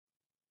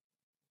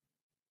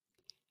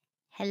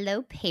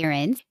Hello,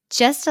 parents.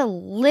 Just a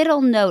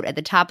little note at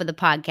the top of the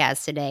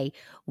podcast today.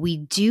 We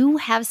do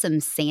have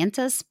some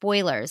Santa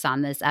spoilers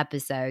on this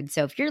episode.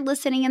 So if you're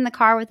listening in the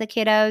car with the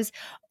kiddos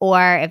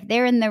or if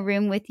they're in the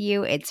room with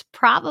you, it's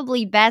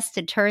probably best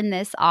to turn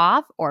this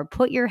off or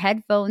put your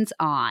headphones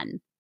on.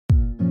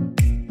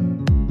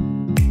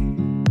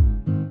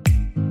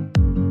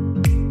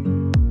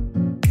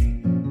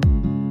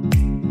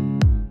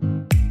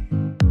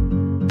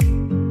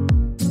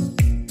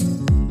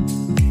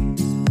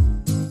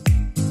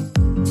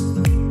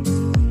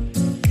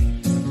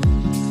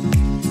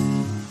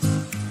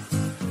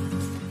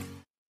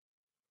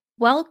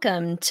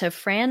 Welcome to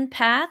Fran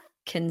Path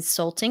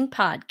Consulting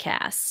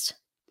Podcast.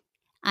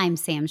 I'm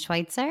Sam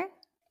Schweitzer.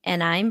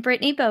 And I'm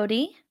Brittany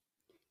Bodie.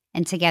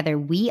 And together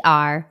we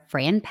are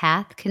Fran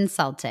Path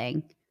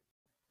Consulting.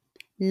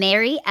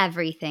 Merry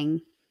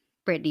everything,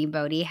 Brittany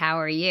Bodie.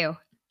 How are you?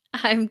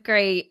 I'm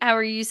great. How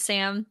are you,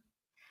 Sam?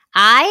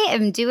 I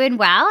am doing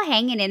well,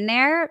 hanging in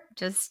there,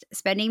 just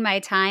spending my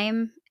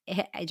time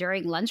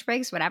during lunch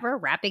breaks, whatever,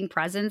 wrapping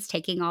presents,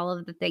 taking all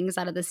of the things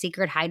out of the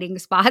secret hiding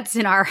spots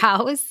in our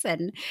house,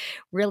 and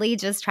really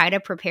just try to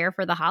prepare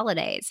for the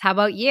holidays. How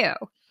about you?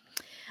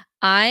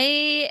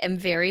 I am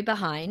very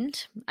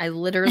behind. I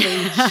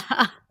literally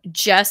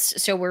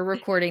so we're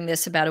recording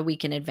this about a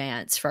week in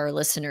advance for our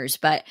listeners,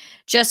 but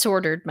just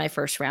ordered my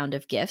first round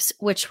of gifts,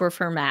 which were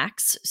for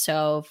Max.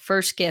 So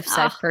first gifts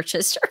I've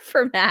purchased are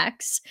for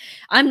Max.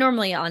 I'm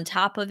normally on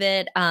top of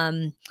it.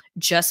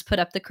 Just put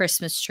up the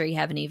Christmas tree,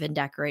 haven't even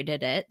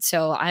decorated it.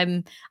 So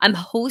I'm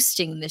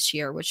hosting this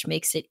year, which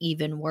makes it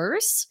even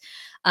worse.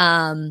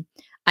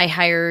 I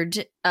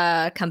hired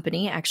a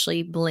company,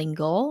 actually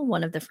Blingle,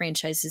 one of the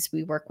franchises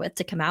we work with,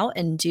 to come out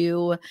and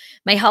do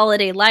my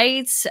holiday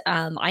lights.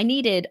 I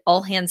needed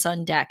all hands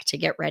on deck to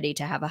get ready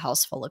to have a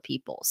house full of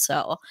people.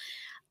 So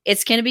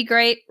it's going to be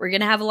great. We're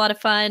going to have a lot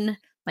of fun.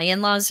 My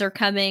in-laws are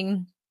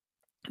coming,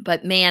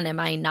 but man, am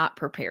I not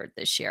prepared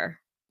this year.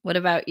 What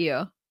about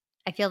you?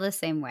 I feel the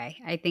same way.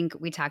 I think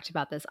we talked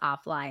about this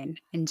offline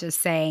and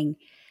just saying,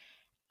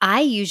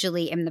 I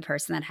usually am the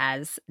person that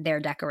has their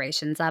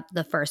decorations up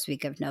the first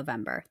week of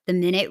November. The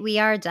minute we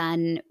are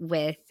done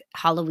with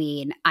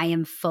Halloween, I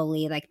am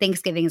fully like,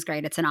 Thanksgiving is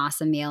great. It's an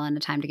awesome meal and a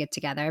time to get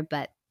together,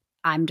 but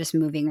I'm just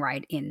moving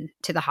right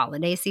into the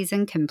holiday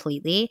season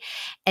completely.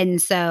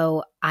 And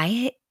so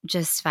I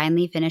just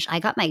finally finished. I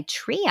got my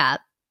tree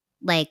up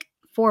like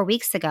 4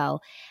 weeks ago.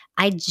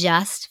 I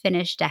just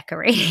finished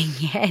decorating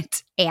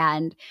it.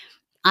 And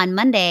on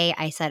Monday,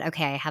 I said,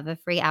 okay, I have a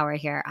free hour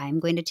here. I'm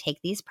going to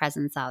take these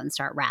presents out and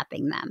start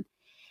wrapping them.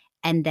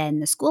 And then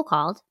the school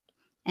called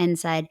and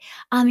said,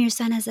 your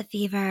son has a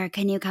fever.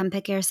 Can you come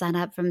pick your son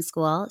up from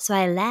school? So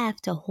I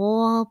left a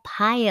whole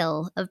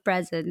pile of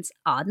presents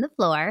on the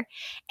floor.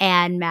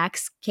 And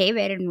Max came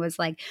in and was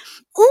like,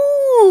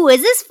 ooh,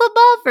 is this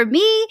football for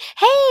me?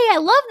 Hey, I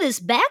love this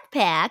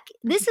backpack.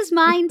 This is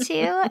mine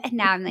too. And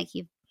now I'm like,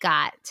 you've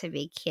got to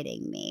be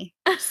kidding me.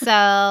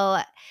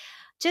 So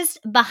just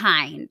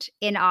behind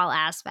in all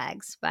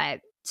aspects.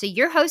 But so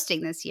you're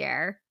hosting this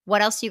year.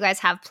 What else do you guys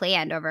have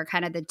planned over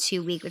kind of the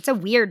 2 week? It's a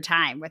weird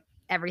time with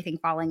everything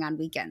falling on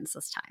weekends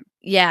this time.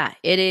 Yeah,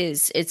 it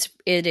is.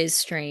 It is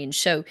strange.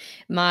 So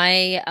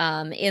my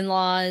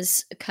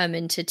in-laws come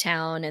into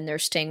town and they're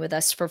staying with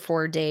us for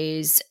 4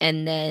 days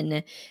and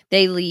then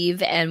they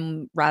leave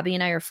and Robbie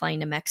and I are flying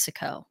to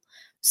Mexico.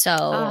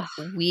 So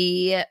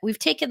we've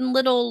taken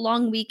little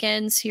long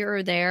weekends here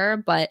or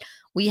there, but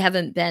we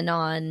haven't been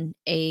on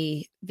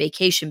a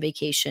vacation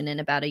in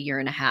about a year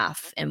and a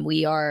half. And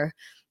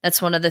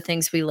that's one of the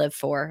things we live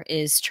for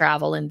is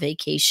travel and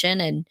vacation.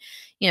 And,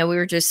 we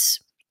were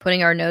just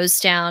putting our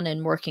nose down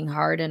and working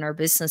hard in our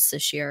business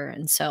this year.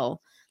 And so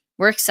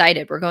we're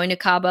excited. We're going to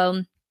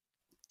Cabo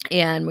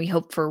and we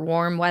hope for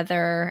warm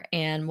weather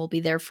and we'll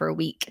be there for a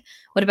week.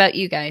 What about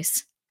you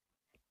guys?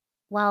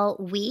 Well,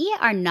 we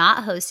are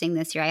not hosting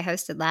this year. I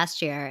hosted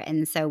last year.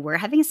 And so we're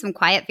having some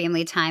quiet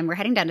family time. We're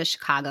heading down to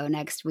Chicago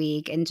next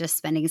week and just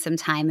spending some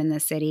time in the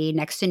city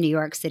next to New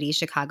York City.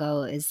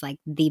 Chicago is like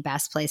the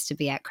best place to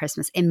be at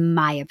Christmas, in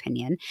my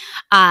opinion.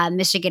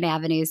 Michigan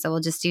Avenue. So we'll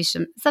just do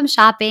some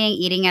shopping,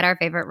 eating at our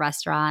favorite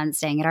restaurant,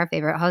 staying at our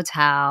favorite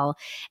hotel,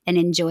 and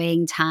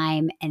enjoying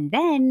time. And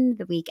then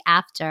the week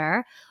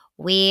after,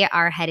 we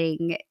are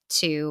heading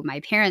to my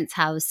parents'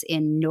 house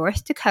in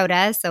North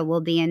Dakota. So we'll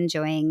be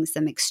enjoying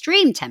some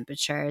extreme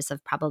temperatures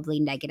of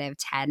probably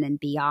 -10 and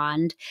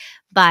beyond.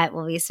 But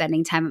we'll be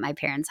spending time at my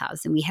parents'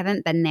 house. And we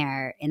haven't been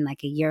there in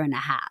like a year and a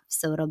half.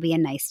 So it'll be a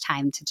nice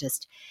time to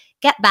just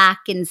get back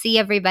and see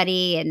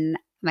everybody. And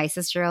my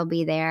sister will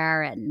be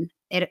there. And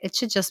it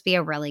should just be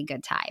a really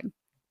good time.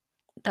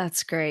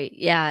 That's great.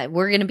 Yeah,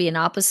 we're going to be in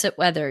opposite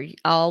weather.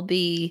 I'll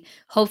be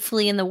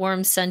hopefully in the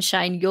warm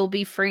sunshine. You'll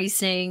be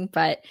freezing,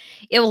 but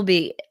it will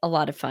be a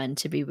lot of fun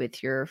to be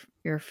with your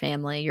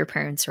family. Your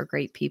parents are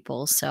great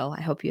people, so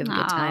I hope you have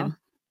a good time.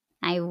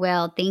 I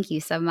will. Thank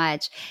you so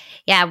much.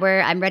 Yeah,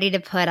 I'm ready to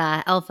put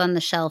Elf on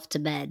the Shelf to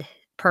bed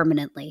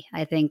permanently.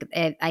 I think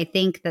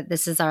that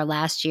this is our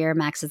last year.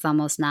 Max is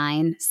almost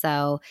 9,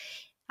 so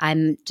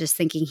I'm just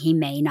thinking he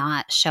may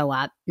not show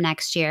up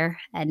next year,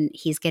 and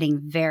he's getting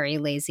very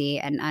lazy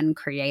and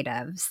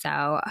uncreative.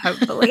 So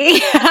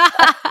hopefully.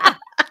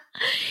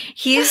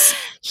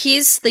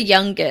 He's the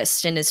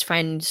youngest in his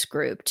friends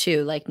group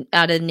too, like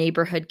out of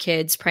neighborhood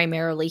kids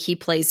primarily. He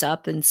plays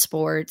up in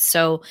sports.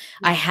 So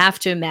I Yeah. have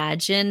to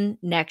imagine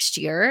next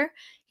year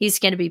he's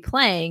going to be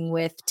playing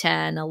with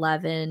 10,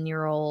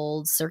 11-year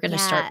olds. They're going to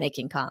start Yeah.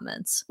 making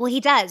comments. Well, he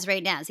does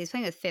right now. So he's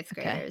playing with fifth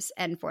Okay. graders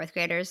and fourth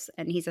graders,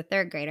 and he's a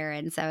third grader,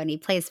 and he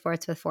plays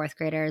sports with fourth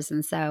graders,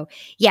 and so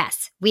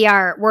yes,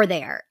 we're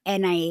there,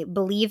 and I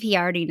believe he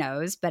already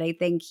knows, but I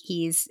think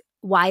he's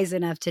wise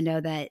enough to know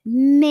that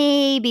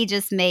maybe,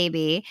 just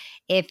maybe,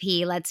 if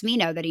he lets me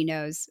know that he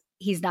knows,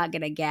 he's not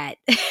going to get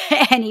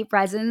any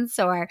presents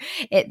or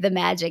the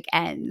magic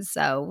ends.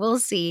 So we'll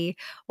see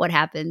what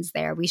happens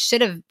there. We should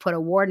have put a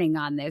warning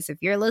on this.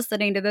 If you're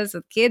listening to this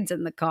with kids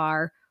in the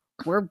car,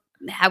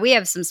 we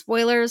have some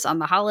spoilers on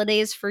the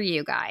holidays for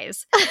you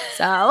guys.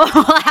 So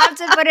we'll have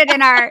to put it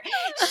in our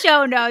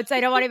show notes. I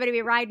don't want anybody to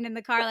be riding in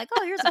the car like,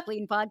 oh, here's a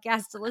clean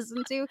podcast to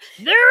listen to.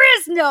 There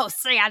is no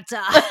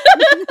Santa. So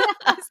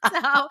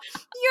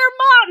your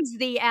mom's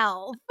the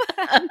elf.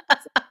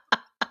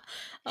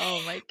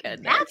 Oh my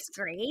That's goodness.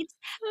 great.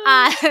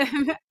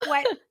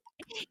 What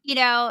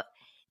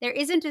there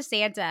isn't a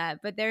Santa,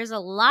 but there's a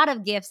lot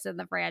of gifts in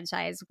the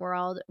franchise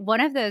world. One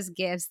of those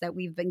gifts that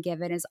we've been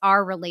given is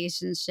our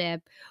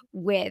relationship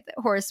with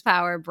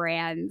Horsepower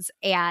Brands.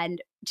 And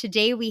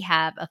today we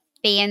have a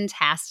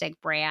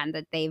fantastic brand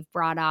that they've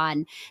brought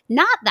on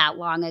not that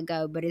long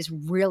ago, but is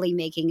really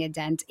making a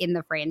dent in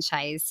the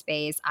franchise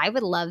space. I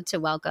would love to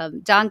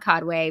welcome Don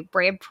Conway,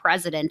 brand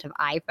president of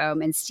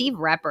iFoam, and Steve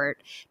Reppert,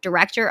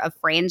 director of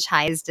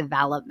franchise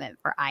development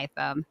for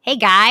iFoam. Hey,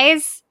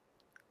 guys.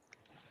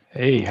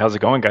 Hey, how's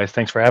it going, guys?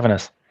 Thanks for having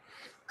us.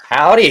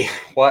 Howdy.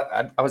 Well,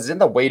 I was in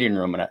the waiting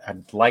room, and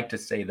I'd like to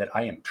say that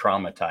I am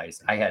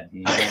traumatized. I had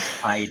no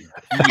idea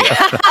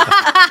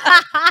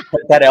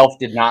that elf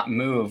did not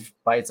move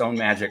by its own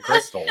magic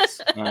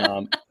crystals.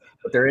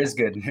 But there is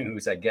good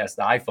news, I guess.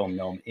 The iPhone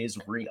gnome is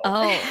real.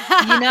 Oh,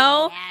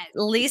 Yes.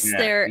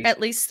 at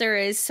least there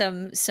is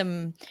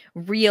some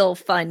real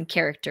fun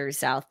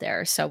characters out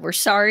there. So we're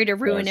sorry to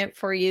ruin Yes. it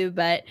for you,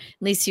 but at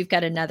least you've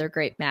got another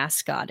great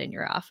mascot in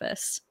your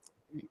office.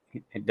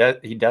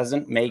 He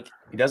doesn't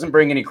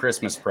bring any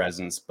Christmas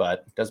presents,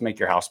 but does make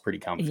your house pretty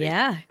comfy.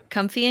 Yeah,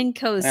 comfy and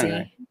cozy.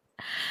 Anyway.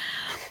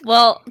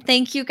 Well,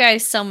 thank you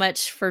guys so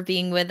much for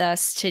being with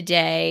us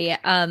today.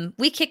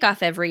 We kick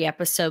off every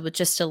episode with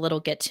just a little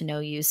get to know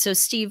you. So,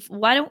 Steve,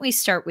 why don't we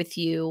start with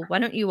you? Why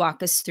don't you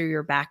walk us through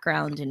your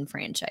background in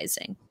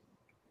franchising?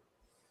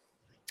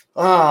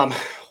 Well,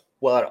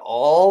 it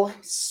all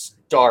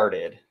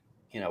started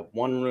in a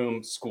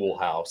one-room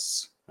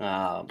schoolhouse.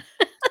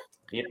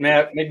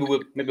 Maybe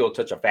we'll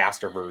touch a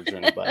faster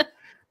version, but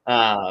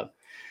I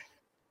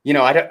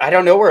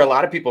don't know where a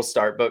lot of people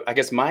start, but I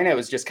guess mine, it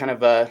was just kind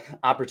of a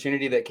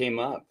opportunity that came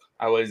up.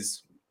 I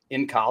was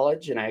in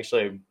college and I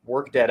actually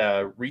worked at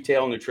a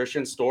retail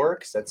nutrition store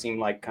because that seemed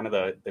like kind of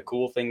the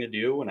cool thing to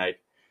do. And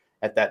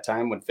at that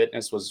time when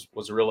fitness was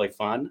really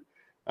fun.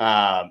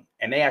 And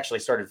they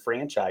actually started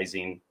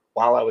franchising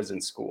while I was in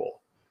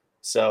school.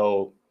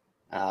 So,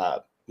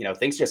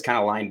 things just kind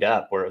of lined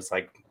up where it was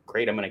like,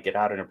 great, I'm going to get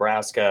out of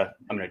Nebraska.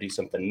 I'm going to do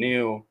something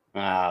new.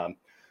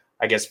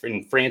 I guess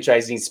in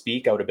franchising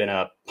speak, I would have been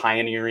a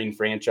pioneering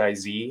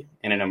franchisee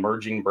in an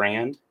emerging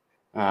brand,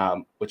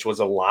 which was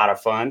a lot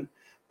of fun.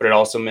 But it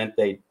also meant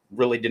they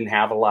really didn't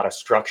have a lot of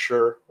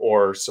structure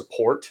or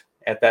support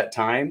at that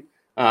time.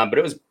 But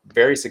it was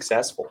very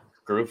successful.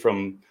 Grew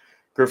from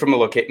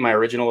my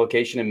original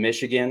location in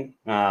Michigan.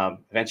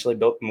 Eventually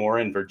built more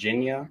in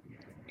Virginia,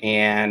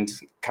 and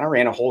kind of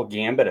ran a whole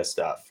gambit of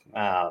stuff.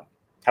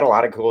 Had a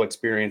lot of cool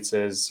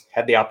experiences,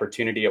 had the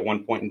opportunity at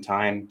one point in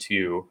time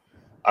to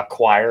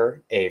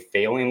acquire a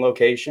failing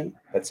location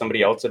that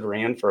somebody else had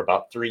ran for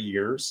about 3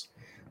 years.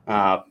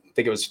 I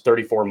think it was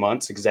 34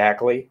 months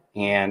exactly.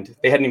 And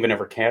they hadn't even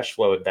ever cash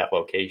flowed that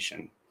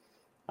location.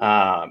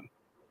 There's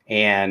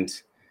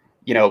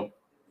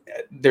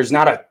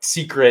not a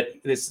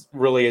secret. This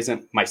really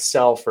isn't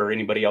myself or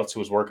anybody else who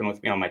was working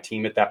with me on my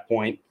team at that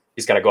point. You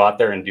just got to go out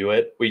there and do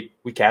it. We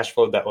cash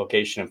flowed that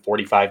location in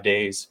 45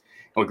 days.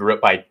 And we grew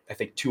up by, I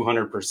think,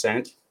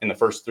 200% in the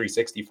first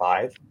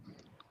 365.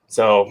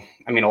 So,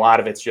 a lot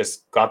of it's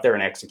just go out there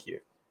and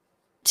execute.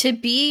 To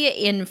be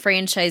in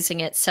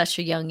franchising at such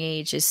a young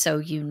age is so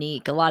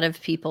unique. A lot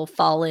of people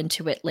fall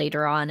into it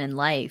later on in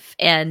life.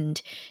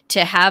 And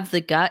to have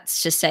the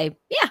guts to say,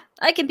 yeah,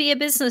 I can be a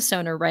business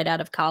owner right out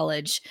of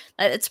college,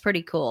 it's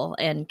pretty cool.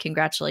 And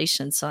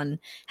congratulations on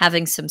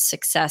having some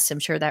success. I'm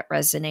sure that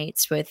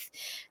resonates with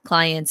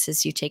clients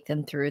as you take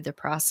them through the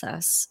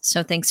process.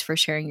 So thanks for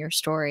sharing your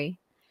story.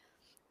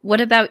 What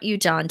about you,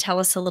 Don? Tell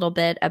us a little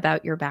bit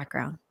about your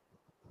background.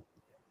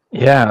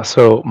 Yeah,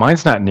 so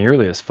mine's not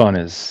nearly as fun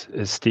as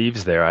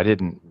Steve's there. I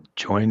didn't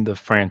join the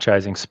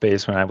franchising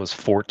space when I was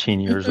 14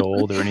 years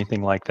old or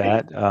anything like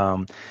that.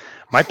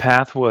 My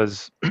path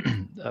was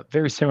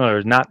very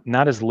similar,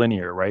 not as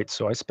linear, right?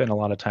 So I spent a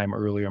lot of time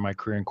earlier in my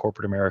career in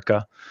corporate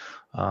America,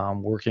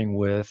 working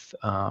with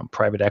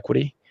private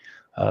equity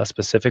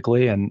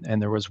specifically,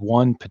 and there was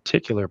one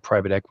particular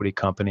private equity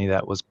company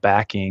that was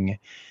backing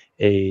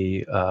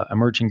a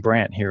emerging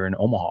brand here in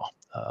Omaha.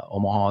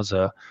 Omaha is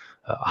a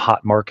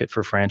hot market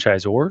for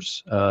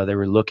franchisors. They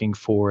were looking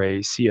for a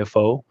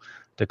CFO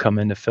to come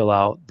in to fill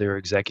out their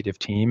executive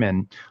team,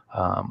 and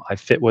I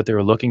fit what they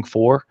were looking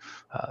for.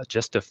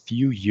 Just a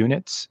few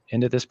units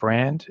into this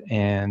brand,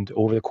 and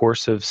over the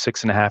course of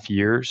 6.5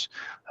 years,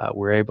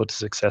 we're able to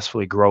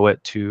successfully grow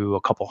it to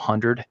a couple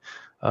hundred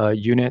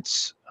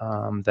units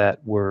that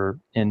were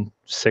in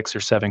 6 or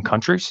 7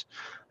 countries,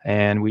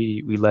 and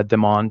we led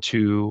them on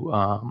to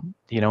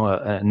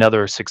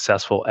another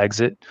successful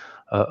exit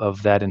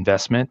of that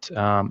investment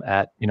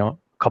at a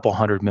couple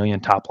hundred million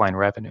top line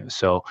revenue.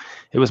 So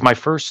it was my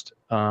first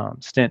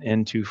stint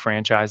into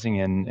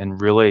franchising,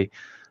 and really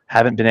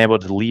haven't been able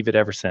to leave it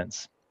ever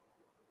since.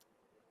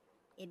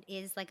 It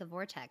is like a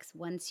vortex.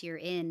 Once you're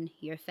in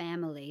your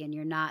family and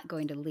you're not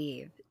going to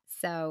leave.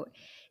 So,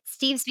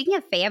 Steve, speaking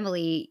of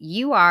family,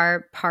 you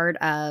are part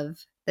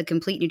of the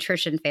Complete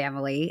Nutrition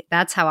family.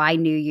 That's how I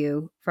knew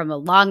you from a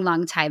long,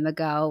 long time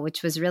ago,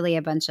 which was really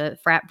a bunch of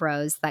frat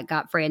bros that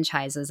got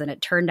franchises. And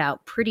it turned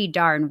out pretty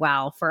darn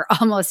well for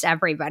almost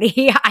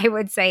everybody, I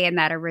would say, in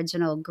that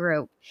original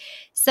group.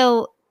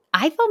 So,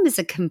 iFoam is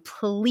a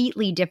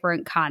completely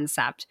different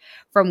concept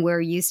from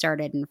where you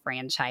started in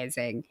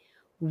franchising.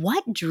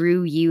 What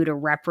drew you to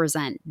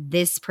represent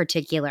this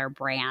particular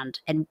brand,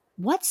 and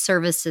what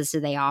services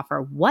do they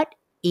offer? What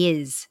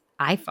is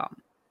iFoam?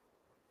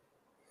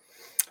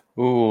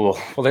 Ooh,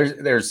 well,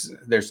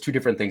 there's two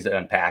different things to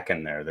unpack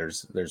in there.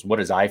 There's what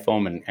is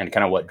iFoam and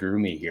kind of what drew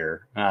me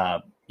here.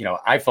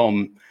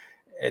 iFoam,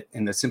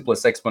 in the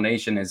simplest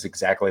explanation, is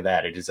exactly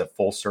that. It is a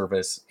full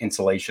service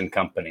insulation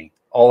company.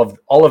 All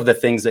of the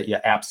things that you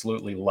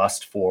absolutely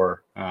lust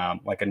for,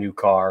 like a new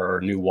car or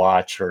a new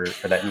watch or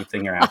that new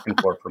thing you're asking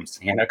for from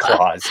Santa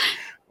Claus.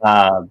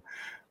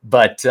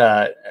 But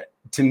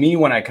to me,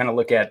 when I kind of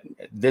look at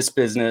this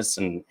business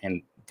and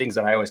things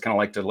that I always kind of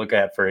like to look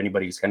at for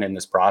anybody who's kind of in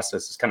this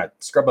process is kind of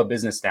scrub a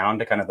business down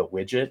to kind of the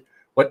widget.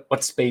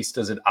 What space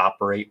does it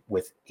operate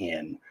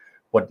within?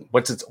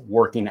 What's its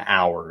working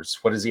hours?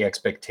 What is the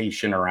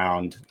expectation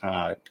around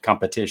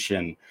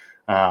competition?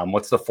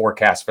 What's the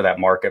forecast for that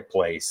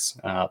marketplace?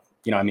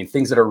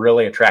 Things that are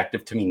really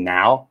attractive to me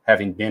now,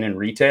 having been in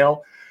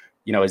retail,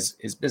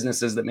 is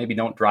businesses that maybe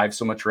don't drive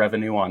so much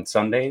revenue on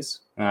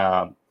Sundays.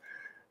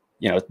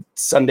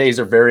 Sundays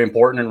are very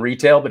important in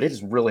retail, but it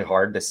is really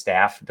hard to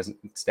staff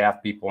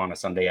people on a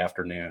Sunday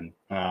afternoon.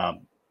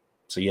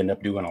 So you end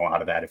up doing a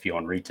lot of that if you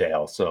own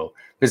retail. So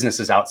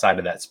businesses outside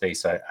of that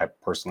space, I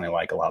personally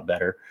like a lot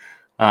better.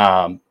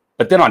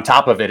 But then on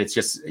top of it, it's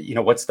just,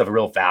 what's the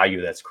real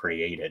value that's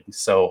created?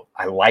 So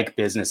I like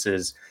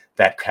businesses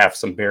that have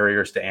some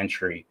barriers to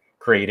entry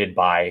created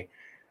by,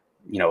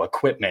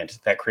 equipment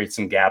that creates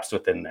some gaps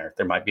within there.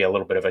 There might be a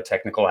little bit of a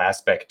technical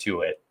aspect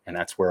to it, and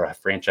that's where a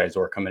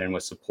franchisor coming in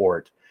with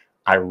support.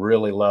 I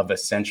really love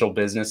essential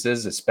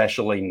businesses,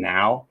 especially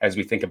now as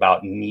we think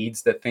about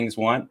needs that things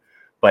want.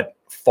 But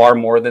far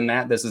more than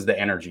that, this is the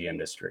energy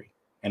industry.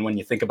 And when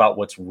you think about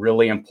what's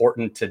really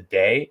important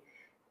today,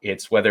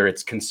 it's whether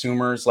it's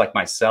consumers like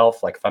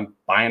myself, like if I'm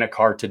buying a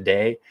car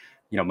today,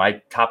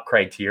 my top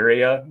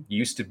criteria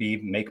used to be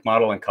make,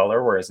 model, and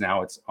color, whereas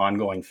now it's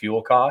ongoing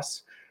fuel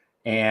costs.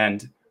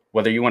 And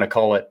whether you want to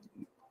call it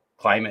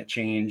climate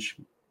change,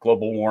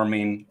 global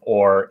warming,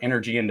 or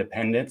energy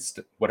independence,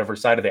 whatever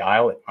side of the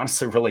aisle, it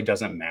honestly really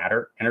doesn't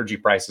matter. Energy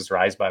prices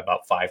rise by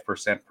about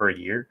 5% per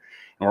year.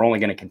 And we're only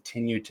going to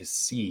continue to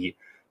see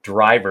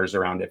drivers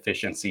around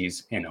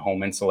efficiencies in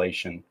home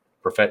insulation,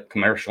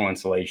 commercial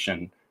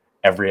insulation,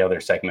 every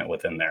other segment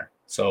within there.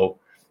 So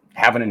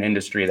having an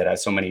industry that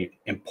has so many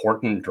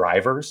important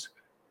drivers,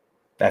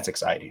 that's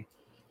exciting.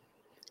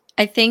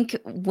 I think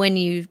when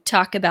you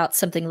talk about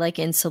something like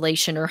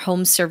insulation or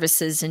home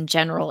services in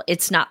general,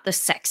 it's not the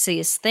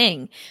sexiest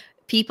thing.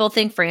 People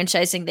think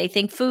franchising, they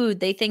think food,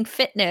 they think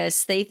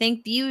fitness, they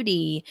think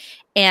beauty.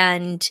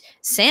 And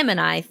Sam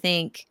and I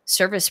think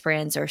service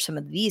brands are some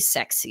of the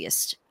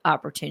sexiest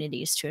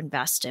opportunities to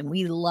invest in.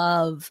 We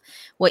love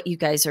what you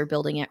guys are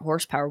building at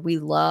Horsepower. We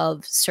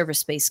love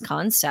service-based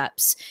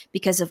concepts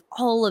because of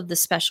all of the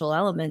special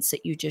elements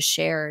that you just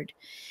shared.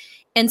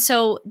 And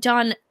so,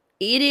 Don,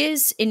 it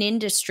is an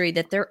industry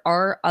that there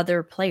are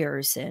other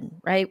players in,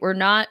 right? We're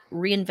not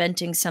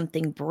reinventing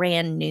something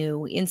brand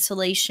new.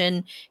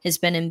 Insulation has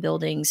been in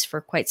buildings for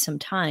quite some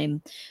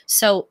time.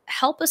 So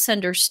help us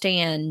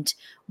understand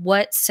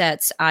what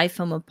sets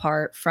iFoam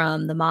apart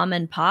from the mom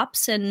and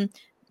pops. And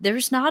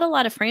there's not a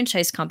lot of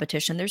franchise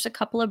competition. There's a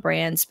couple of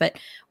brands, but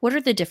what are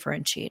the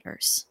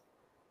differentiators?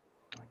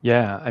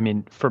 Yeah, I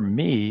mean, for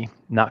me,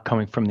 not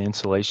coming from the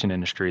insulation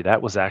industry,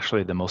 that was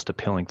actually the most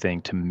appealing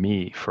thing to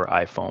me for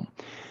iFoam.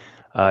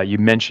 You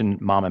mentioned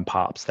mom and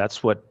pops.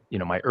 That's what,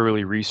 my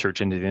early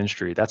research into the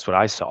industry, that's what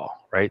I saw,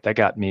 right? That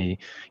got me,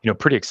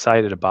 pretty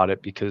excited about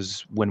it,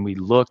 because when we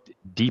looked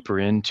deeper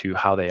into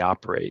how they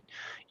operate,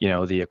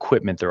 the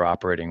equipment they're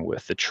operating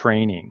with, the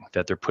training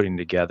that they're putting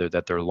together,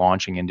 that they're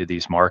launching into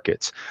these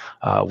markets,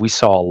 we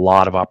saw a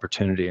lot of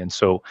opportunity. And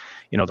so,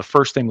 the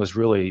first thing was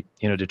really,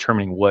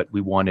 determining what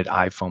we wanted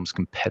iFoam's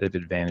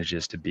competitive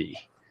advantages to be.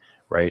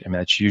 Right. I mean,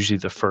 that's usually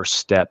the first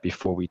step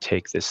before we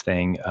take this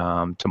thing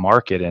to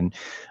market. And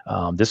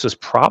this was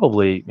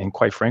probably, and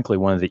quite frankly,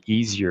 one of the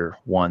easier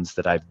ones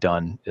that I've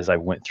done as I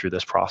went through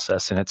this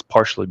process. And it's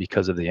partially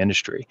because of the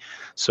industry.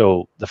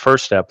 So the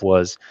first step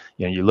was,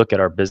 you look at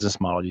our business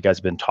model. You guys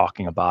have been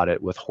talking about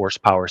it, with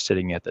horsepower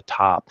sitting at the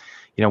top.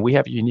 We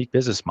have a unique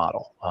business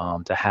model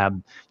to have,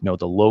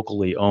 the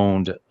locally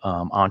owned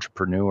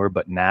entrepreneur,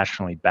 but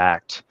nationally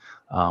backed,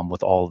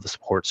 with all of the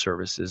support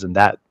services. And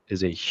that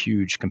is a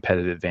huge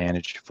competitive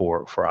advantage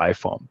for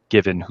iFoam,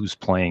 given who's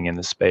playing in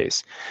the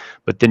space.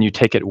 But then you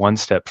take it one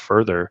step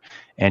further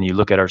and you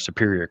look at our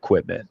superior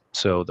equipment.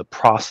 So the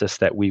process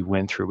that we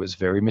went through was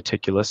very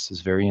meticulous, is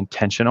very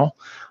intentional.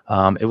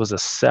 It was a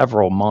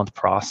several month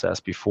process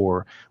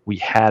before we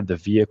had the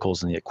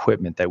vehicles and the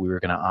equipment that we were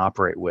going to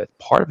operate with.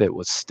 Part of it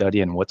was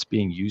studying what's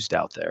being used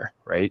out there,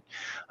 right?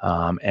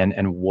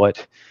 And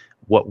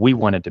what we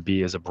wanted to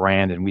be as a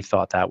brand. And we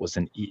thought that was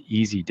an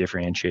easy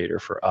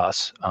differentiator for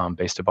us,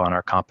 based upon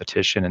our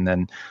competition. And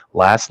then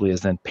lastly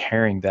is then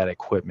pairing that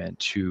equipment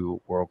to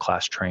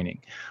world-class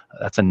training.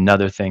 That's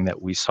another thing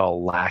that we saw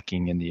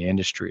lacking in the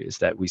industry, is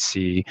that we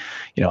see,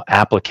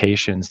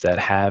 applications that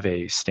have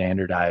a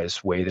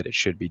standardized way that it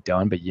should be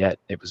done, but yet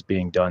it was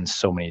being done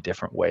so many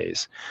different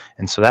ways.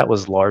 And so that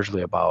was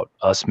largely about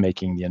us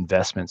making the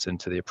investments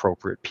into the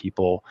appropriate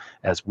people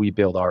as we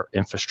build our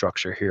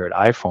infrastructure here at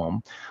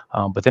iFoam.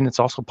 But then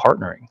it's also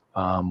partnering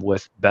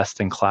with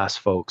best-in-class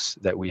folks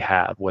that we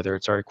have, whether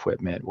it's our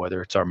equipment,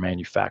 whether it's our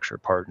manufacturer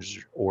partners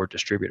or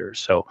distributors.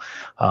 So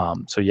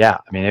yeah,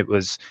 I mean, it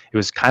was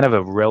kind of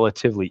a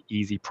relatively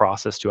easy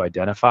process to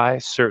identify.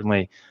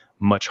 Certainly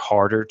much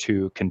harder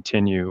to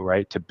continue,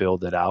 right, to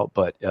build it out,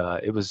 but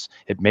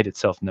it made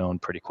itself known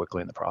pretty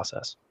quickly in the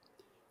process.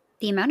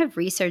 The amount of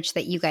research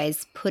that you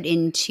guys put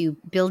into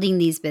building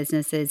these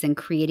businesses and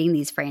creating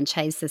these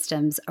franchise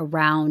systems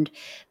around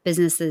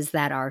businesses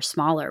that are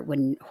smaller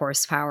when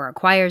horsepower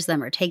acquires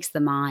them or takes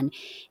them on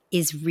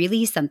is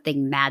really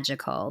something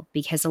magical,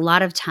 because a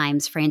lot of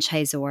times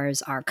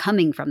franchisors are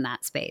coming from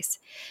that space.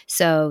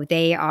 So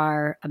they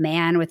are a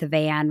man with a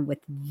van with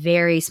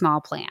very small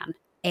plan.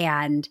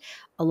 And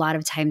a lot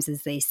of times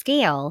as they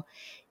scale,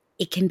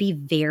 it can be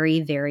very,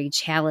 very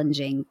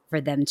challenging for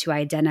them to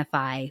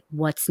identify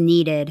what's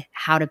needed,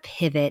 how to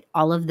pivot,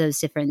 all of those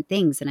different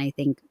things. And I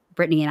think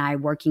Brittany and I,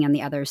 working on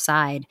the other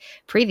side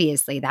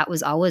previously, that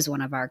was always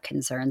one of our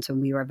concerns when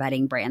we were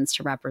vetting brands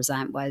to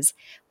represent was,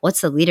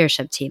 what's the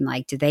leadership team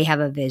like? Do they have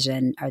a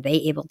vision? Are they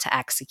able to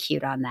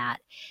execute on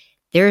that?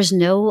 There's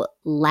no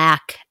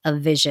lack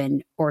of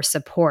vision or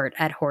support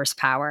at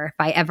Horsepower. If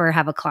I ever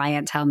have a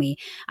client tell me,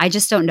 I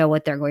just don't know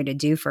what they're going to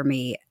do for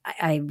me,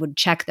 I would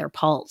check their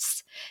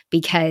pulse,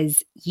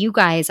 because you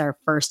guys are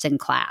first in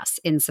class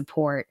in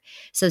support.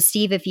 So,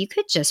 Steve, if you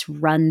could just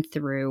run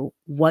through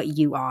what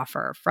you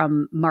offer,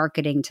 from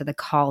marketing to the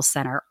call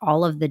center,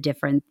 all of the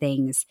different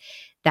things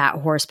that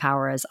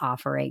Horsepower is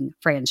offering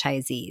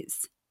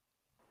franchisees.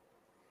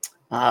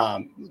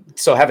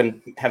 So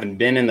having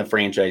been in the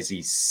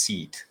franchisee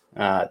seat,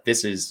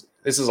 this is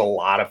a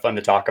lot of fun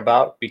to talk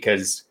about,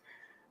 because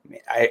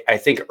I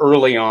think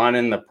early on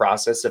in the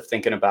process of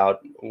thinking about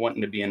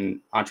wanting to be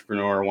an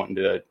entrepreneur, wanting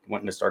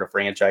to start a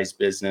franchise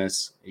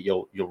business,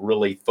 you'll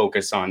really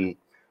focus on,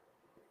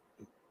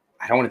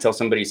 I don't want to tell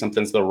somebody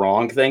something's the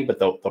wrong thing, but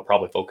they'll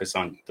probably focus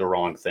on the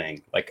wrong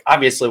thing. Like,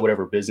 obviously,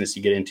 whatever business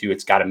you get into,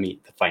 it's got to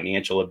meet the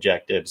financial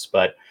objectives.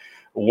 But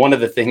one of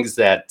the things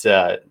that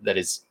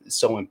is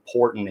so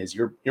important is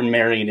you're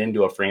marrying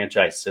into a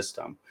franchise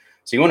system.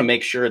 So you want to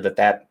make sure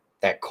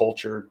that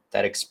culture,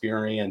 that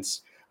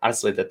experience,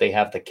 honestly, that they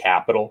have the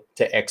capital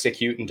to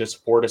execute and to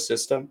support a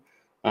system.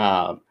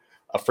 A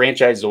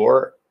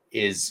franchisor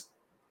is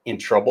in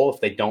trouble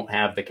if they don't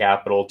have the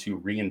capital to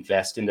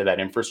reinvest into that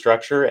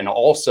infrastructure. And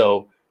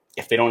also,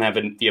 if they don't have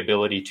the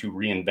ability to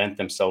reinvent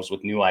themselves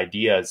with new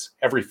ideas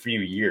every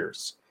few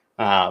years,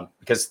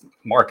 because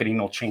marketing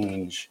will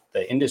change,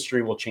 the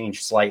industry will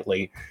change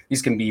slightly.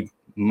 These can be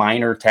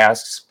minor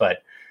tasks,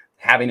 but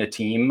having a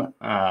team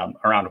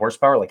around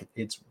Horsepower, like,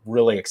 it's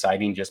really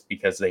exciting, just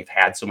because they've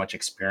had so much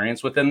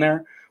experience within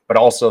there, but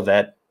also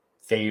that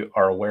they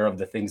are aware of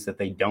the things that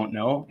they don't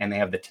know, and they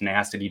have the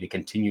tenacity to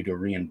continue to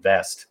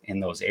reinvest in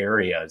those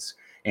areas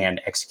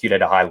and execute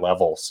at a high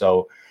level.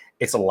 So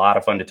it's a lot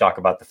of fun to talk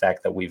about the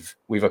fact that we've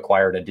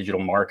acquired a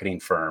digital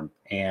marketing firm,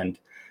 and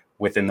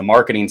within the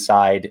marketing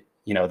side,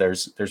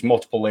 there's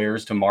multiple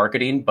layers to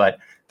marketing, but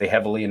they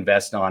heavily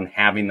invest on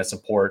having the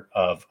support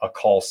of a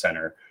call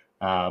center.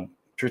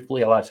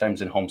 Truthfully, a lot of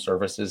times in home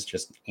services,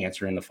 just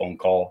answering the phone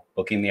call,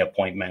 booking the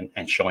appointment,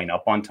 and showing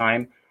up on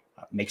time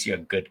makes you a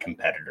good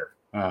competitor.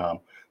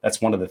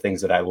 that's one of the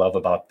things that I love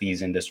about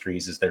these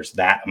industries is there's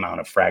that amount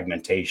of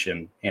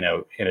fragmentation, in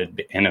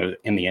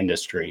the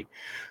industry.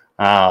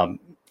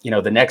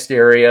 The next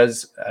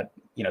areas,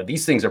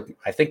 these things are,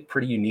 I think,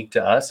 pretty unique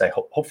to us.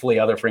 Hopefully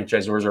other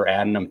franchisors are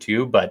adding them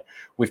too, but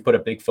we've put a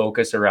big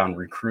focus around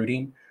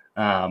recruiting.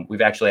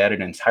 We've actually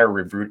added an entire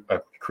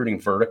recruiting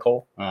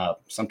vertical.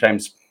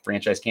 Sometimes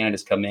franchise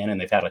candidates come in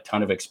and they've had a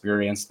ton of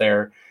experience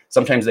there.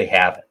 Sometimes they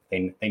haven't.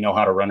 They know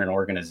how to run an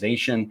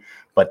organization,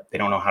 but they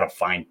don't know how to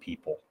find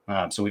people.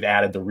 So we've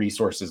added the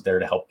resources there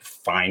to help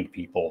find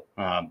people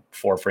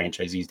for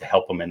franchisees to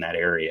help them in that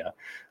area.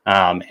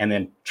 And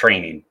then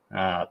training.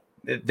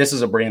 This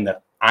is a brand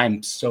that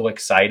I'm so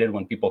excited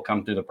when people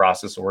come through the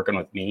process of working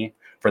with me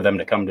for them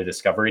to come to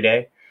Discovery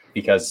Day,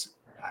 because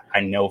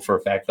I know for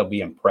a fact they'll be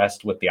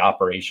impressed with the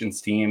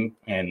operations team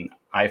and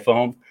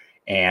iPhone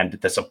and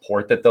the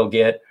support that they'll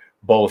get,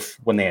 both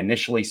when they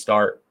initially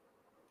start,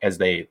 as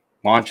they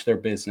launch their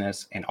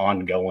business, and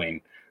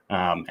ongoing.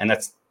 And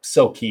that's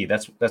so key.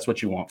 That's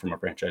what you want from a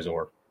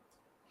franchisor.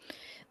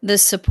 The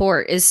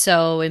support is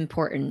so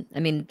important. I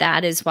mean,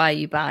 that is why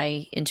you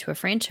buy into a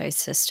franchise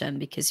system,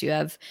 because you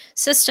have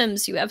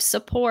systems, you have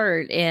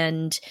support.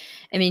 And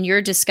I mean,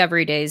 your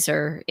Discovery Days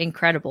are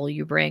incredible.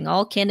 You bring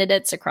all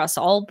candidates across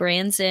all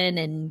brands in,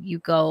 and you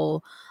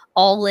go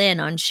all in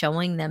on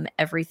showing them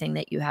everything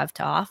that you have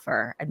to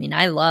offer. I mean,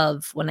 I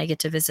love when I get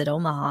to visit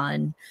Omaha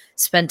and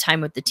spend time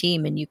with the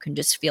team, and you can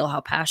just feel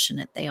how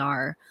passionate they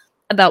are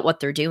about what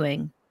they're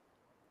doing.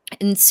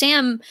 And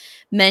Sam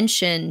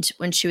mentioned,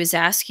 when she was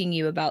asking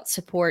you about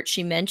support,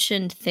 she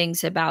mentioned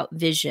things about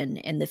vision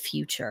and the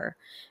future.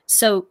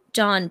 So,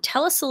 Don,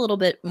 tell us a little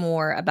bit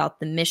more about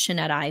the mission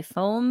at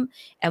iFoam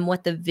and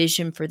what the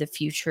vision for the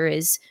future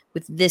is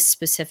with this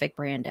specific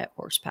brand at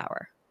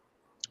Horsepower.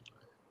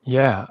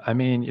 Yeah, I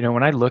mean,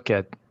 when I look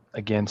at,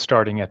 again,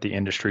 starting at the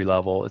industry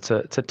level, it's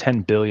a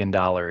 $10 billion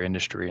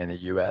industry in the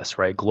US,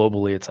 right?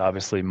 Globally, it's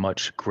obviously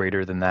much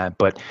greater than that,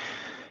 but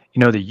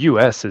the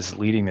U.S. is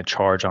leading the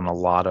charge on a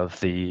lot of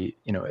the,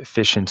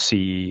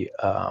 efficiency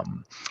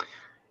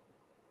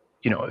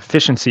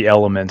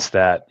elements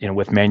that,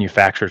 with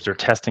manufacturers, they're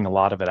testing a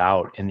lot of it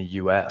out in the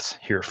U.S.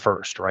 here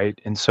first, right?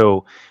 And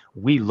so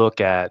we look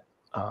at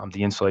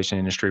the insulation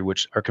industry,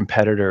 which our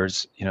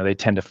competitors, they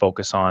tend to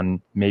focus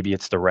on, maybe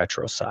it's the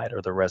retro side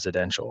or the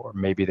residential, or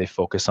maybe they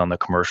focus on the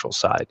commercial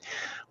side.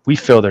 We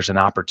feel there's an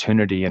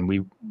opportunity, and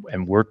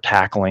we're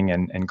tackling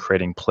and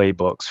creating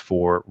playbooks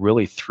for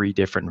really 3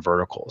 different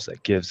verticals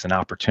that gives an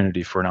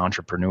opportunity for an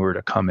entrepreneur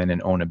to come in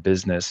and own a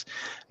business,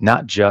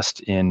 not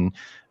just in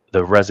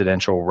the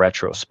residential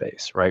retro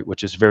space, right?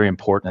 Which is very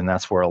important. And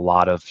that's where a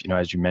lot of,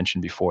 as you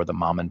mentioned before, the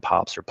mom and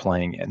pops are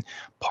playing in,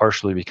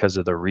 partially because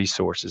of the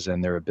resources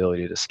and their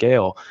ability to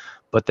scale.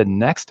 But the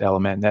next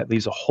element, that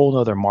leaves a whole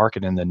other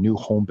market in the new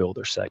home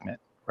builder segment,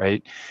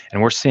 right?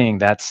 And we're seeing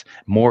that's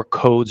more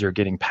codes are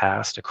getting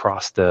passed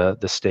across the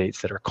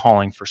states that are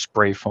calling for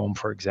spray foam,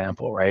 for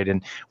example, right?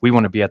 And we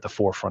want to be at the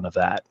forefront of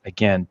that.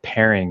 Again,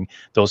 pairing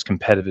those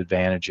competitive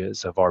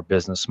advantages of our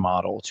business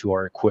model to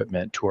our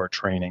equipment, to our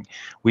training.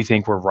 We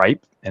think we're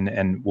ripe,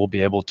 and we'll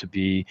be able to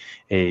be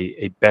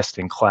a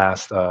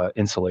best-in-class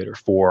insulator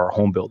for our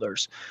home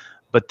builders.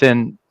 But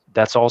then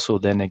that's also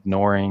then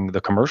ignoring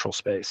the commercial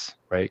space,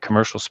 right?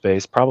 Commercial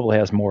space probably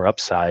has more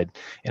upside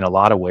in a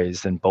lot of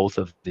ways than both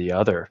of the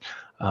other.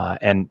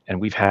 And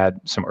we've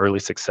had some early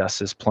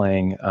successes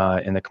playing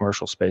in the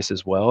commercial space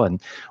as well.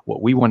 And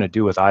what we want to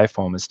do with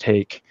iFoam is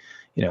take,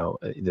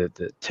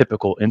 the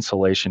typical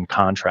insulation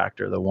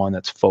contractor, the one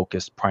that's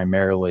focused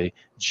primarily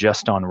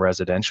just on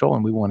residential,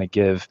 and we want to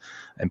give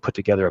and put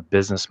together a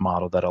business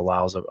model that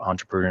allows an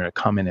entrepreneur to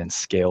come in and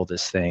scale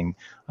this thing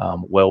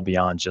well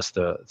beyond just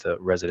the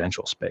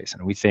residential space.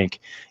 And we think,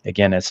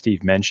 again, as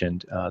Steve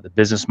mentioned, the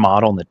business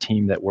model and the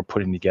team that we're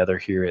putting together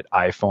here at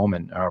iFoam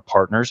and our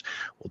partners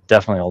will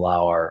definitely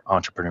allow our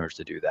entrepreneurs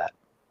to do that.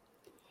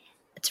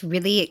 It's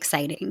really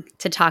exciting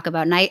to talk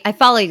about. And I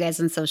follow you guys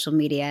on social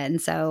media. And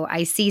so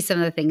I see some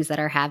of the things that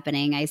are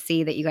happening. I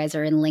see that you guys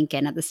are in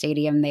Lincoln at the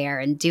stadium there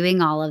and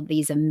doing all of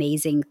these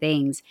amazing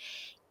things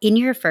in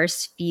your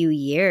first few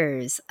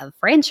years of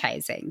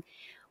franchising,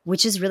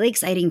 which is really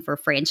exciting for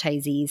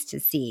franchisees to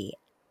see.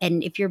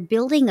 And if you're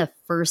building a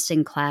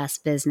first-in-class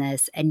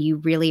business and you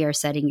really are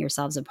setting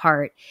yourselves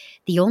apart,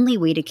 the only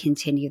way to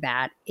continue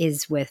that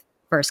is with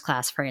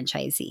first-class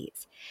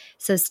franchisees.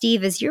 So,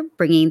 Steve, as you're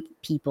bringing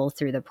people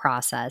through the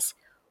process,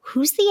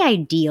 who's the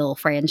ideal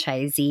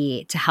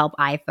franchisee to help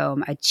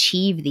iFoam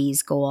achieve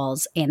these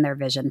goals and their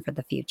vision for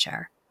the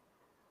future?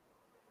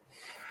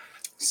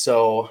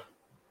 So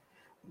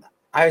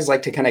I always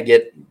like to kind of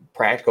get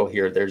practical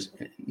here.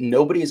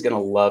 Nobody is going to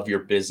love your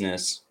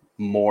business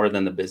more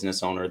than the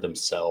business owner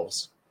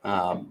themselves.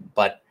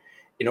 But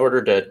in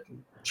order to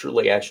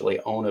truly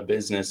actually own a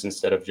business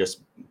instead of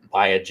just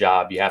buy a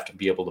job, you have to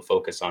be able to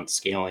focus on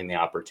scaling the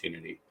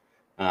opportunity.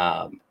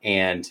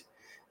 And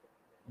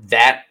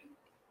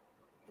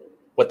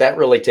what that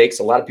really takes,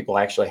 a lot of people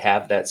actually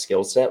have that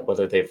skill set,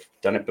 whether they've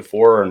done it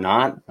before or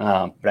not.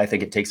 But I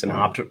think it takes an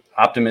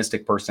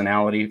optimistic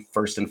personality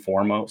first and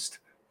foremost.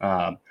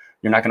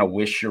 You're not going to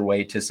wish your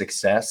way to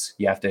success.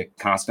 You have to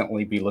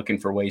constantly be looking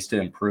for ways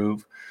to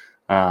improve.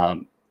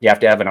 You have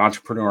to have an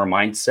entrepreneur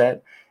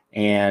mindset,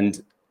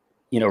 and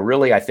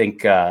really, I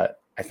think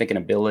an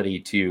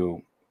ability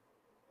to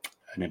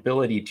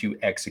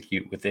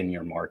execute within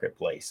your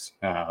marketplace,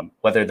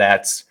 whether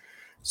that's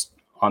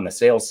on the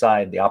sales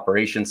side, the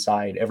operations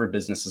side. Every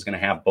business is going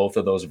to have both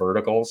of those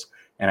verticals.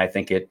 And I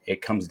think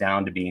it comes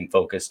down to being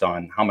focused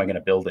on how am I going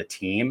to build a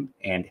team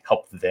and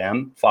help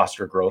them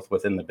foster growth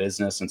within the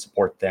business and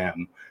support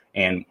them.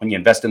 And when you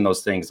invest in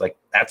those things, like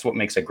that's what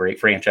makes a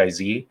great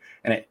franchisee.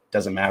 And it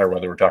doesn't matter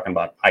whether we're talking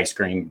about ice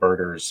cream,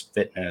 burgers,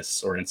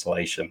 fitness, or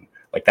insulation.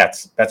 Like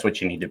that's what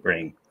you need to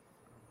bring.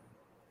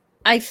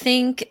 I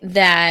think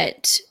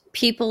that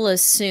people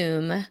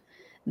assume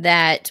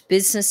that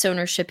business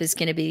ownership is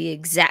going to be the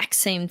exact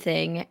same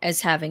thing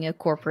as having a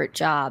corporate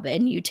job.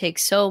 And you take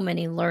so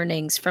many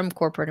learnings from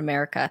corporate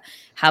America,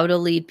 how to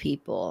lead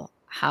people,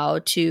 how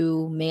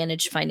to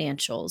manage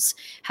financials,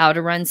 how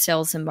to run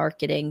sales and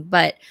marketing.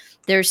 But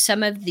there's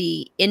some of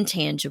the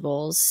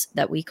intangibles,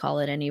 that we call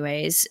it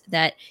anyways,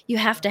 that you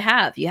have to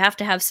have. You have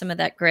to have some of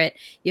that grit.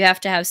 You have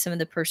to have some of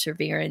the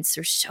perseverance.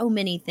 There's so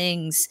many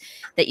things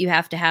that you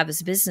have to have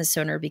as a business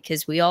owner,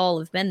 because we all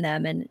have been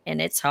them, and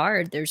it's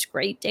hard. There's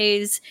great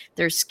days,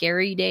 there's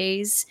scary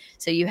days.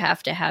 So you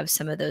have to have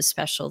some of those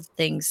special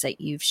things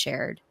that you've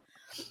shared.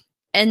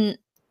 And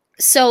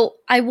so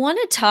I want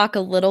to talk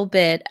a little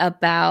bit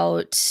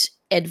about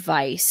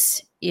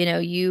advice.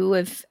 You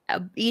have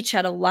each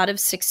had a lot of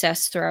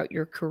success throughout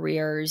your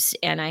careers,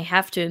 and I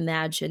have to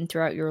imagine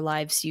throughout your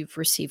lives you've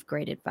received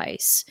great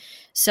advice.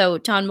 So,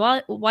 Don,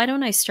 why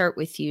don't I start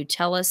with you?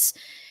 Tell us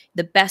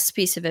the best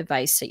piece of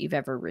advice that you've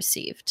ever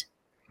received.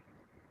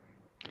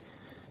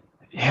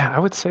 Yeah, I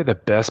would say the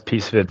best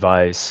piece of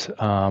advice,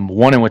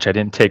 one in which I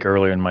didn't take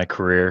earlier in my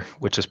career,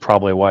 which is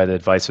probably why the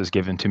advice was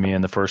given to me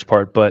in the first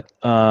part, but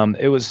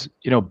it was,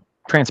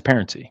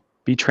 transparency.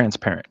 Be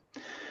transparent,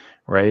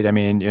 right? I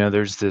mean,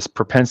 there's this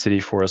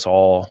propensity for us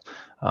all,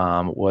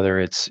 whether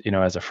it's,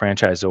 as a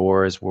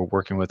franchisor, as we're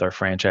working with our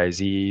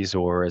franchisees,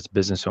 or as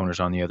business owners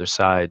on the other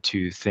side,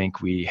 to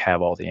think we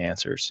have all the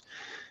answers.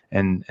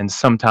 And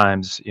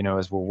sometimes,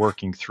 as we're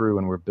working through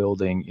and we're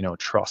building,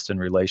 trust and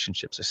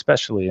relationships,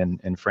 especially in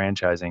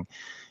franchising,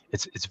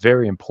 it's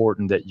very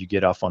important that you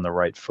get off on the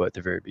right foot at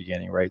the very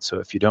beginning, right? So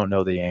if you don't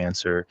know the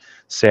answer,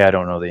 say, I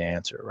don't know the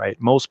answer, right?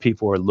 Most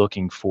people are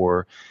looking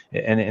for,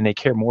 and they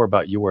care more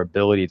about your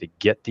ability to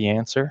get the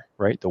answer,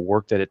 right? The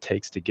work that it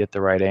takes to get the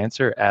right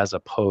answer, as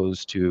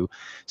opposed to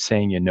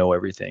saying you know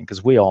everything,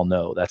 because we all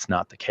know that's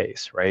not the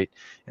case, right?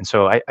 And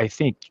so I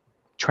think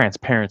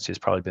transparency has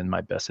probably been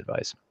my best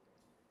advice.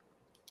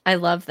 I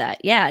love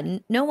that. Yeah,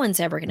 no one's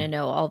ever going to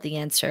know all the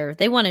answer.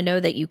 They want to know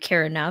that you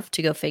care enough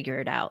to go figure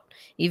it out,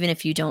 even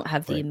if you don't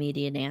have the Right.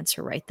 immediate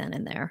answer right then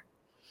and there.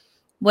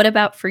 What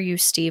about for you,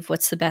 Steve?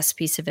 What's the best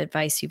piece of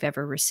advice you've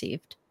ever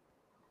received?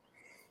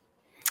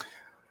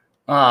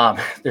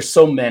 There's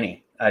so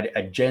many.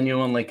 I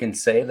genuinely can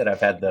say that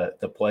I've had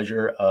the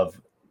pleasure of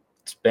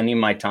spending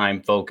my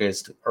time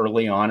focused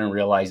early on and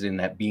realizing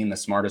that being the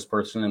smartest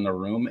person in the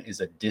room is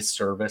a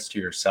disservice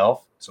to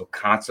yourself. So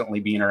constantly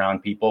being around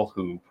people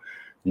who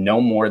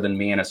know more than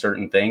me in a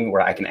certain thing,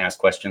 where I can ask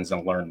questions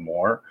and learn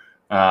more.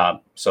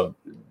 So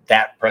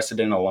that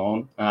precedent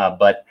alone.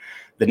 But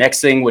the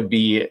next thing would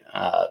be,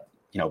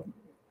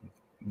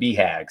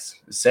 BHAGs.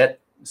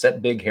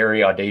 Set big,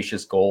 hairy,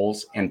 audacious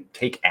goals and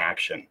take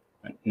action.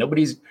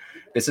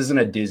 This isn't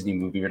a Disney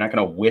movie. You're not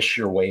going to wish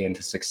your way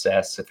into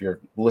success. If you're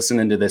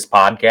listening to this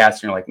podcast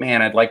and you're like,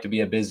 man, I'd like to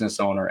be a business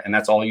owner, and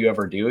that's all you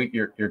ever do,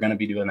 you're going to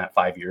be doing that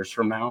 5 years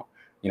from now.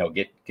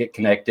 Get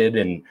connected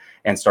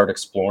and start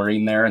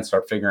exploring there and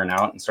start figuring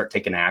out and start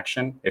taking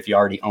action. If you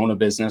already own a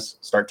business,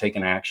 start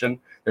taking action.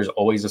 There's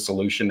always a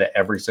solution to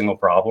every single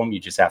problem. You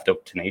just have to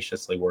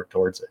tenaciously work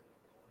towards it.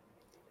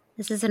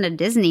 This isn't a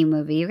Disney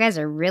movie. You guys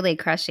are really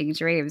crushing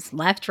dreams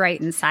left,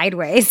 right, and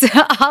sideways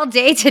all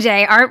day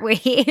today, aren't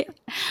we?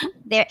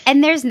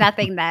 There's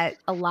nothing that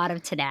a lot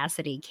of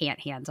tenacity can't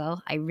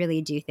handle. I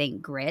really do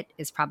think grit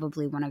is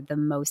probably one of the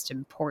most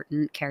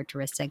important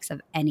characteristics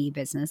of any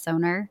business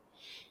owner.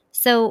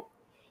 So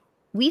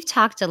we've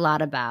talked a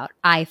lot about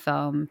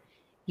iFoam,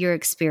 your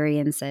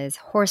experiences,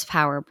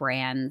 horsepower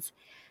brands.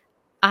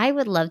 I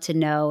would love to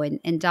know,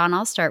 and Don,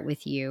 I'll start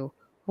with you.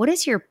 What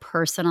is your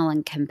personal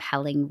and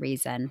compelling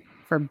reason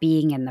for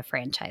being in the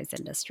franchise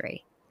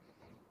industry?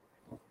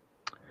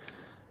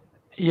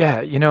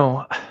 Yeah,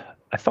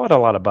 I thought a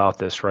lot about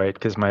this, right?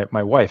 Because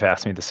my wife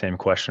asked me the same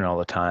question all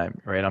the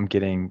time, right? I'm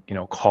getting,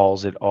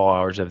 calls at all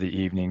hours of the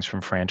evenings from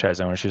franchise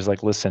owners. She's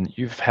like, listen,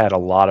 you've had a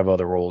lot of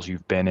other roles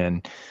you've been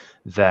in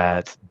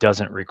that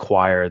doesn't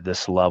require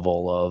this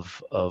level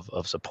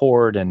of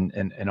support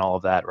and all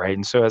of that, right?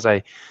 And so as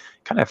I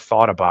kind of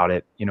thought about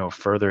it,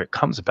 further, it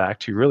comes back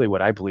to really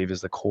what I believe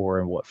is the core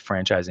and what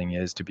franchising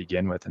is to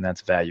begin with, and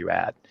that's value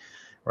add,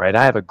 right?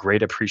 I have a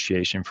great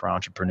appreciation for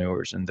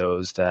entrepreneurs and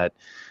those that,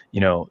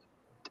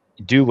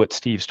 do what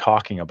Steve's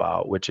talking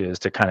about, which is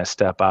to kind of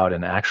step out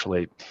and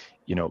actually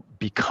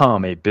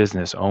become a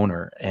business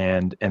owner,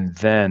 and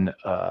then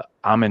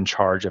I'm in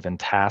charge of and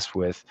tasked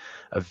with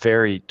a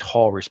very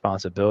tall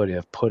responsibility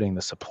of putting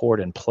the support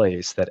in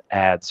place that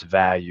adds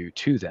value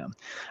to them.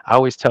 I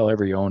always tell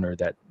every owner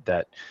that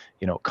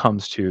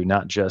comes to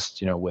not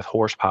just with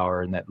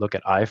horsepower and that look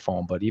at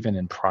iPhone, but even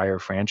in prior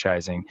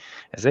franchising,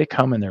 as they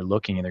come and they're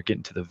looking and they're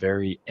getting to the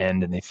very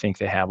end and they think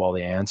they have all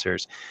the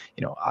answers.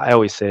 I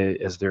always say,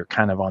 as they're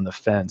kind of on the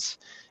fence,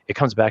 it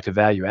comes back to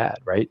value add,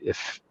 right?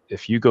 If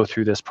you go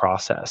through this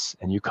process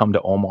and you come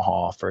to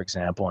Omaha, for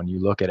example, and you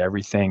look at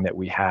everything that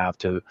we have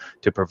to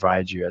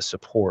provide you as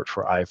support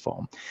for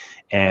iPhone,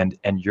 and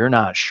you're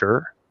not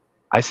sure,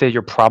 I say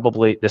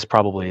this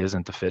probably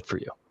isn't the fit for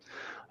you.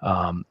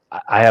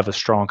 I have a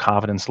strong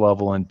confidence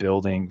level in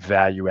building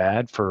value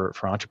add for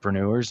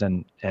entrepreneurs,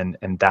 and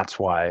that's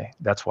why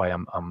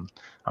I'm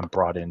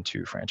brought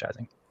into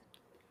franchising.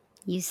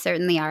 You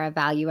certainly are a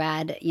value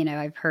add.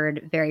 I've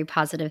heard very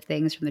positive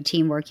things from the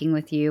team working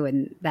with you,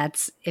 and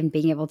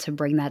being able to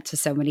bring that to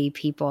so many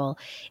people.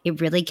 It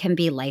really can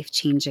be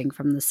life-changing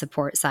from the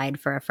support side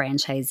for a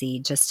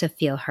franchisee, just to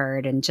feel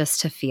heard and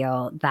just to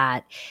feel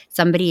that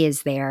somebody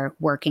is there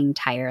working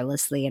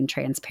tirelessly and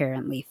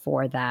transparently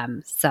for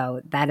them.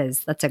 So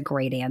that's a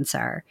great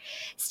answer.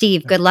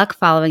 Steve, good luck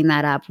following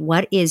that up.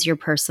 What is your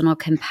personal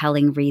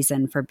compelling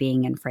reason for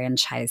being in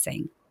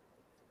franchising?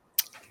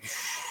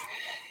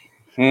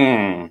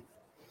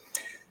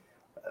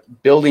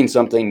 Building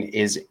something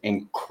is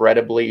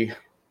incredibly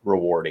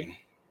rewarding.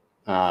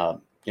 I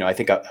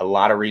think a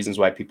lot of reasons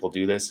why people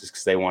do this is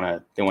because they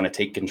want to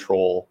take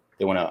control.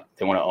 They want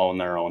to own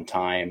their own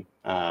time.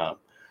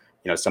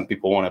 Some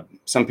people want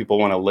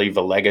to leave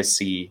a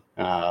legacy.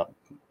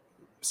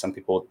 Some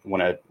people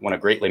want to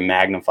greatly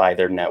magnify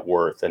their net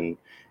worth, and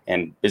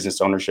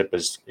business ownership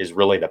is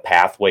really the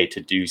pathway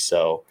to do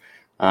so.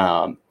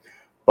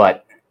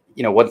 But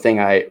one thing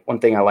I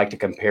like to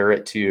compare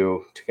it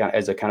to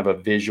as a kind of a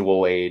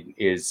visual aid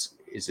is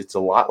it's a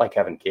lot like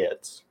having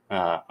kids,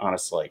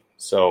 honestly.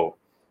 So,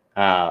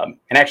 and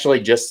actually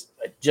just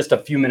a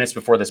few minutes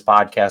before this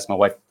podcast, my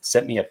wife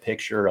sent me a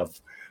picture of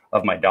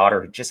my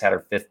daughter who just had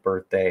her 5th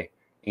birthday.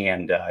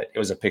 And it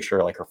was a picture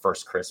of like her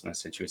first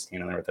Christmas, and she was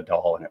standing there with a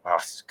doll, and it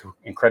was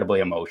incredibly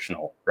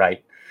emotional.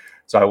 Right.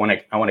 So I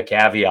want to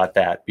caveat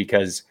that,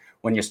 because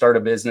when you start a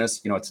business,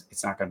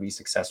 it's not going to be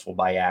successful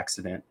by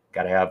accident.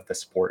 Got to have the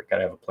support, got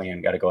to have a plan,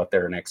 got to go out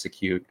there and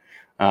execute.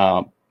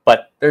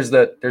 But there's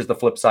the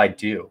flip side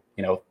too.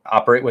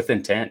 Operate with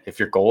intent. If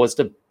your goal is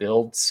to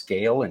build,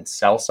 scale, and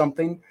sell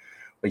something,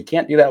 well, you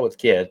can't do that with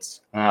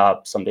kids.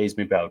 Some days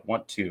maybe I would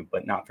want to,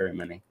 but not very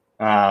many.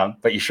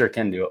 But you sure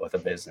can do it with a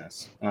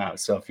business.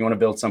 So if you want to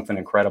build something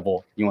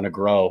incredible, you want to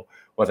grow,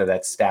 whether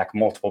that's stack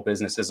multiple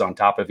businesses on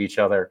top of each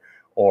other,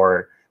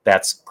 or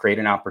that's create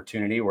an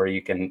opportunity where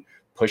you can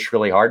push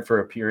really hard for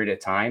a period of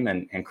time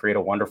and create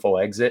a wonderful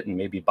exit, and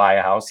maybe buy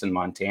a house in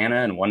Montana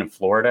and one in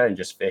Florida and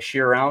just fish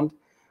year round.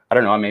 I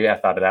don't know. Maybe I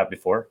thought of that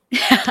before.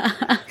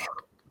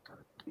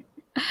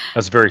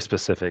 That's very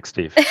specific,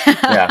 Steve.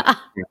 Yeah.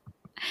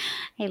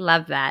 I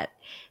love that.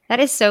 That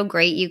is so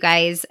great, you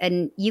guys.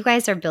 And you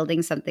guys are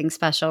building something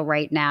special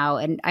right now.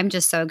 And I'm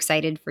just so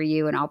excited for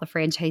you and all the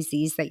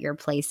franchisees that you're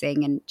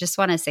placing. And just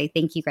want to say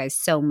thank you guys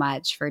so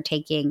much for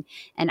taking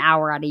an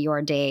hour out of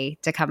your day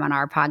to come on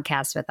our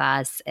podcast with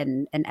us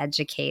and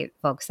educate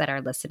folks that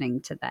are listening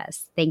to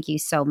this. Thank you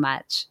so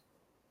much.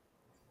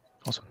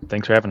 Awesome.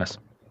 Thanks for having us.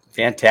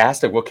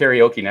 Fantastic. We'll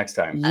karaoke next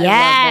time.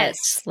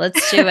 Yes.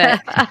 Let's do it.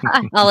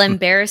 I'll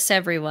embarrass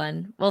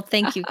everyone. Well,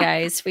 thank you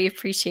guys. We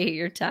appreciate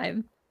your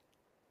time.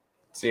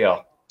 See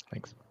y'all.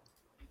 Thanks.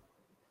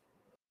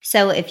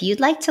 So if you'd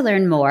like to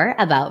learn more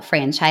about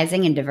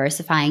franchising and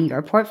diversifying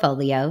your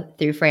portfolio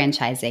through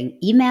franchising,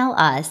 email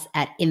us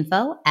at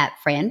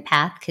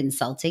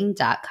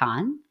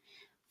info@franpathconsulting.com.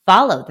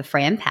 Follow the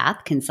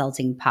FranPath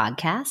Consulting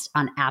podcast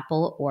on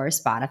Apple or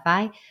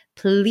Spotify.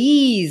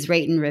 Please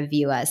rate and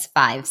review us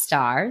 5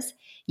 stars.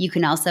 You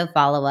can also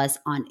follow us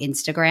on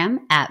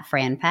Instagram at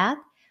FranPath,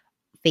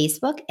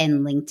 Facebook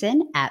and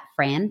LinkedIn at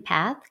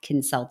FranPath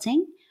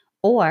Consulting,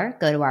 or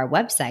go to our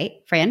website,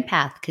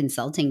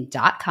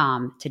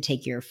 franpathconsulting.com, to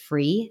take your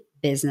free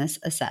business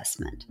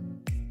assessment.